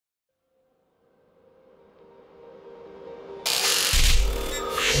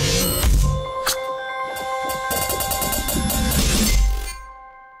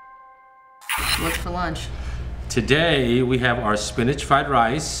lunch? Today we have our spinach fried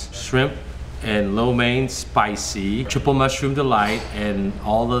rice, shrimp and lo mein spicy, triple mushroom delight, and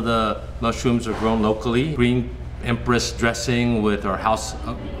all of the mushrooms are grown locally. Green Empress dressing with our house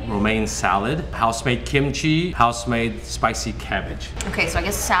romaine salad, house-made kimchi, house-made spicy cabbage. Okay, so I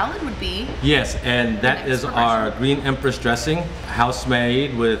guess salad would be... Yes, and that is our Green Empress dressing,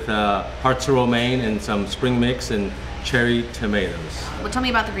 house-made with hearts of romaine and some spring mix and cherry tomatoes. Well, tell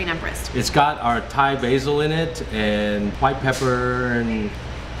me about the Green Empress. It's got our Thai basil in it and white pepper, and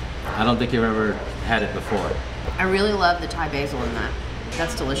I don't think you've ever had it before. I really love the Thai basil in that.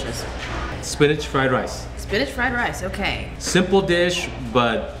 That's delicious. Spinach fried rice. Spinach fried rice, okay. Simple dish,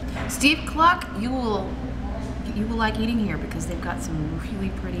 but... Steve Cluck, you will like eating here because they've got some really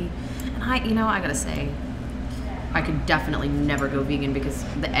pretty, and I gotta say, I could definitely never go vegan because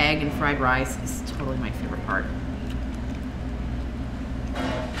the egg and fried rice is totally my favorite part.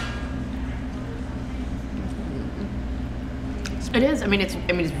 It is. I mean, it's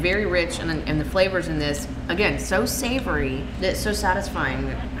very rich, and the flavors in this, again, so savory. It's so satisfying.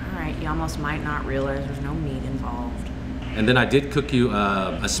 All right, you almost might not realize there's no meat involved. And then I did cook you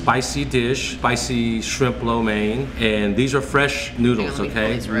a spicy dish, spicy shrimp lo mein, and these are fresh noodles,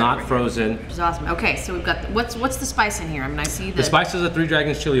 okay, not frozen. Which is awesome. Okay, so we've got what's the spice in here? I mean, I see the spice is a Three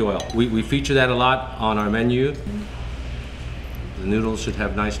Dragons chili oil. We feature that a lot on our menu. The noodles should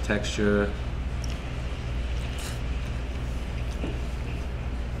have nice texture.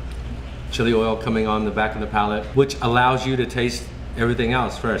 Chili oil coming on the back of the palate, which allows you to taste everything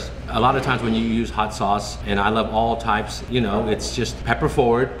else first. A lot of times when you use hot sauce, and I love all types, it's just pepper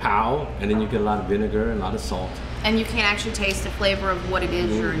forward, pow, and then you get a lot of vinegar and a lot of salt. And you can't actually taste the flavor of what it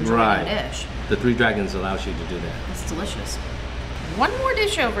is you're enjoying in the dish. The Three Dragons allows you to do that. That's delicious. One more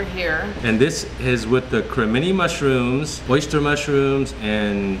dish over here. And this is with the cremini mushrooms, oyster mushrooms,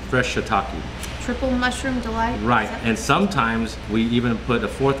 and fresh shiitake. Triple mushroom delight? Right, and sometimes we even put a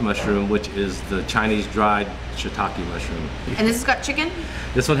fourth mushroom, which is the Chinese dried shiitake mushroom. And this has got chicken?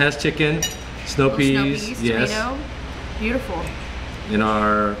 This one has chicken, snow peas, yes. Tomato. Beautiful. In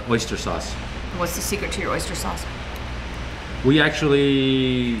our oyster sauce. What's the secret to your oyster sauce? We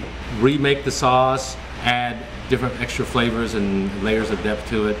actually remake the sauce, add different extra flavors and layers of depth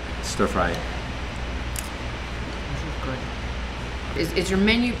to it, stir fry it. Is your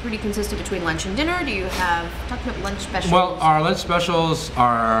menu pretty consistent between lunch and dinner? Do you have, talk about lunch specials? Well, our lunch specials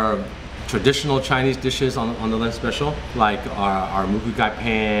are traditional Chinese dishes on the lunch special, like our mugu gai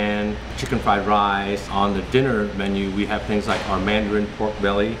pan, chicken fried rice. On the dinner menu, we have things like our Mandarin pork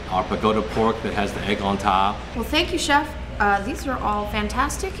belly, our pagoda pork that has the egg on top. Well, thank you, Chef. These are all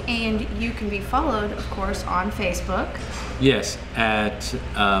fantastic, and you can be followed, of course, on Facebook. Yes, at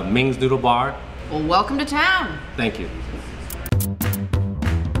Ming's Noodle Bar. Well, welcome to town. Thank you.